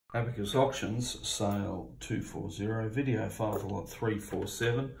Abacus Auctions, sale 240, video file for lot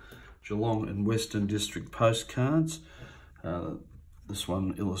 347, Geelong and Western District postcards. This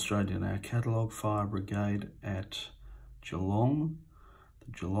one illustrated in our catalogue, Fire Brigade at Geelong,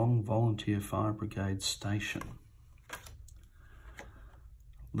 the Geelong Volunteer Fire Bigade Station.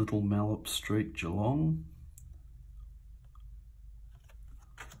 Little Malop Street, Geelong.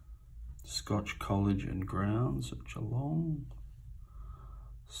 Scotch College and Grounds at Geelong.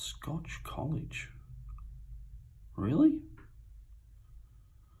 Scotch College. Really?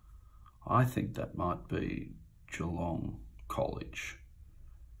 I think that might be Geelong College,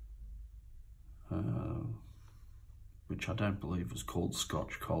 which I don't believe was called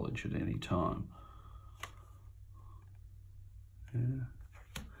Scotch College at any time. Yeah.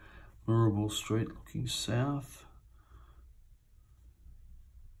 Moorabool Street looking south.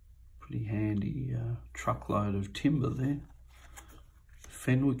 Pretty handy truckload of timber there.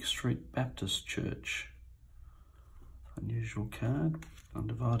 Fenwick Street Baptist Church. Unusual card.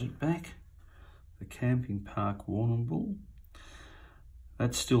 Undivided back. The camping park, Warrnambool.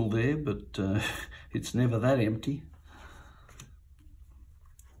 That's still there, but it's never that empty.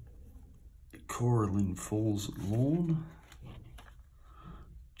 Coraline Falls at Lorne.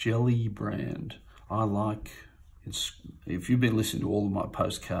 Jelly brand. I like, if you've been listening to all of my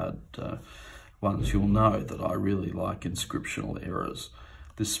postcard ones, you'll know that I really like inscriptional errors.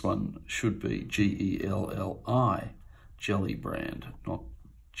 This one should be G-E-L-L-I, Jelly brand, not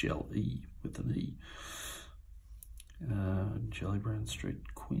Jelly with an E. Jellybrand Street,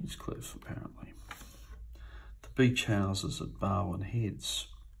 Queenscliff, apparently. The beach houses at Barwon Heads.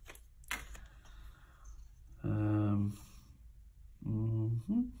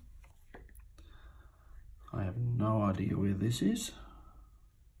 I have no idea where this is,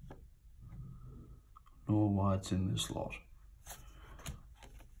 nor why it's in this lot.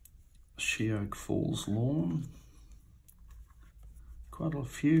 Sheoak Falls Lawn. Quite a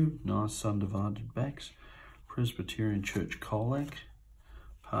few nice undivided backs. Presbyterian Church Colac.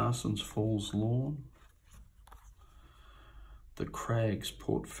 Parsons Falls Lawn. The Crags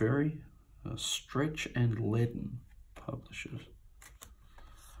Port Fairy. Stretch and Leaden publishers.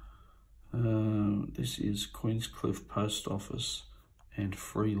 This is Queenscliff Post Office and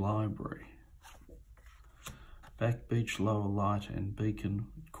Free Library. Back Beach, Lower Light and Beacon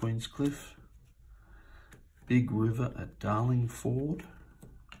at Queenscliff. Big River at Darlingford.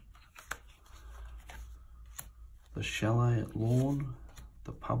 The Chalet at Lorne.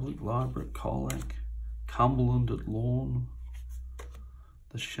 The Public Library at Colac. Cumberland at Lorne.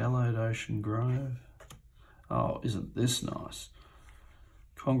 The Chalet at Ocran Grove. Oh, isn't this nice?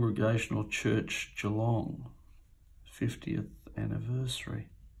 Congregational Church, Geelong, 50th anniversary.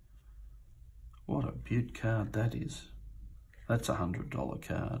 What a beaut card that is. That's a $100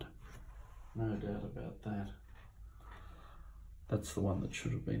 card. No doubt about that. That's the one that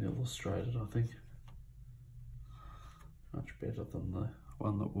should have been illustrated, I think. Much better than the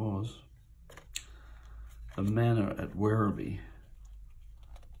one that was. The Manor at Werribee.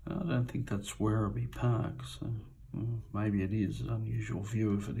 I don't think that's Werribee Park, so maybe it is. An unusual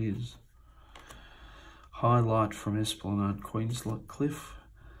view if it is. Highlight from Esplanade, Queenscliff.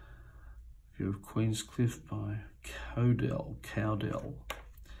 View of Queenscliff by Cowdell,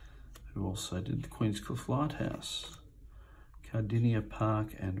 who also did the Queenscliff Lighthouse. Cardinia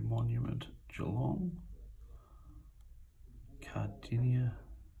Park and Monument, Geelong. Cardinia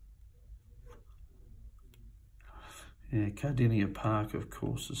Park, of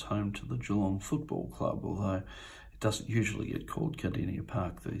course, is home to the Geelong Football Club, although it doesn't usually get called Cardinia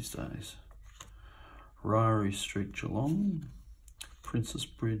Park these days. Werribee Street, Geelong. Princess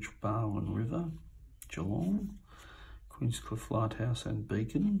Bridge, Barwon River, Geelong. Queenscliff Lighthouse and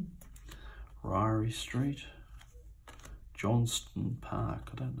Beacon. Werribee Street. Johnston Park,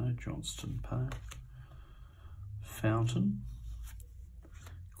 I don't know Johnston Park. Fountain.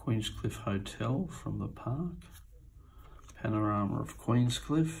 Queenscliff Hotel from the park. Panorama of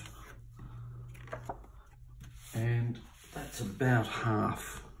Queenscliff. And that's about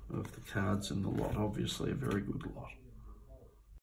half of the cards in the lot. Obviously a very good lot.